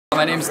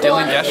my name is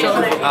Dylan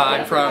Geshem.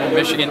 I'm from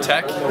Michigan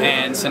Tech,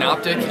 and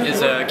CinOptic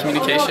is a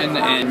communication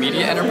and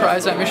media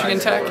enterprise at Michigan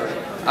Tech.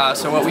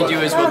 So what we do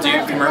is we'll do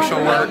commercial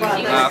work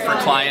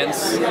for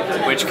clients,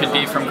 which could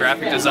be from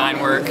graphic design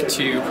work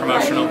to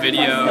promotional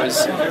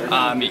videos,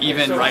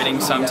 even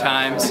writing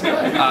sometimes.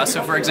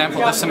 So for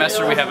example, this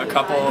semester we have a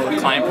couple of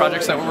client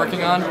projects that we're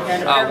working on,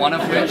 one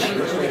of which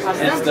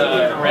is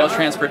the rail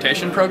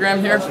transportation program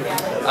here.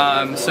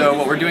 So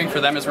what we're doing for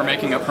them is we're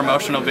making a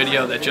promotional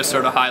video that just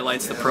sort of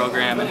highlights the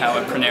program and how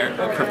it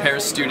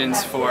prepares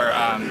students for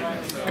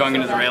going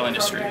into the rail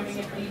industry.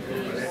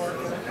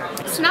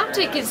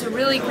 CinOptic is a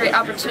really great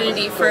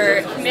opportunity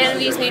for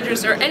humanities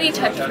majors or any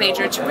type of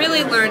major to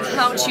really learn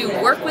how to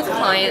work with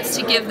clients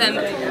to give them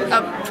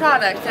a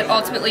product that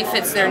ultimately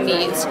fits their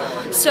needs.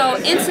 So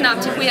in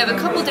CinOptic we have a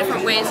couple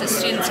different ways that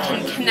students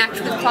can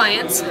connect with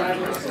clients.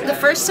 The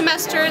first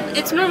semester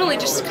it's normally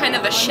just kind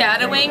of a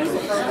shadowing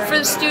for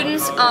the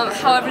students,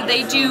 however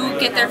they do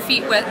get their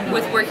feet wet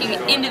with working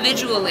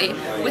individually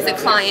with a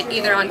client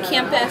either on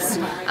campus.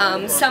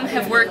 Some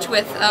have worked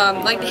with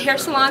like the hair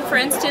salon for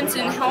instance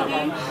in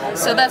Houghton.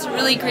 So that's a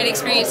really great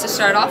experience to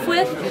start off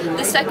with.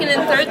 The second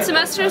and third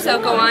semesters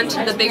they'll go on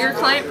to the bigger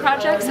client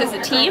projects as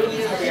a team,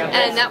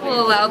 and that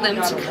will allow them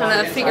to kind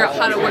of figure out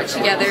how to work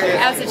together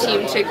as a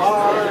team to,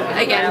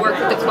 again, work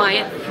with the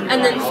client.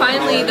 And then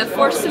finally the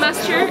fourth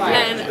semester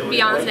and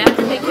beyond that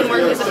they can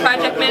work as a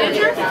project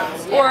manager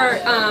or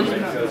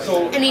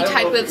any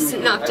type of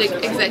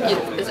CinOptic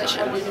executive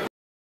position.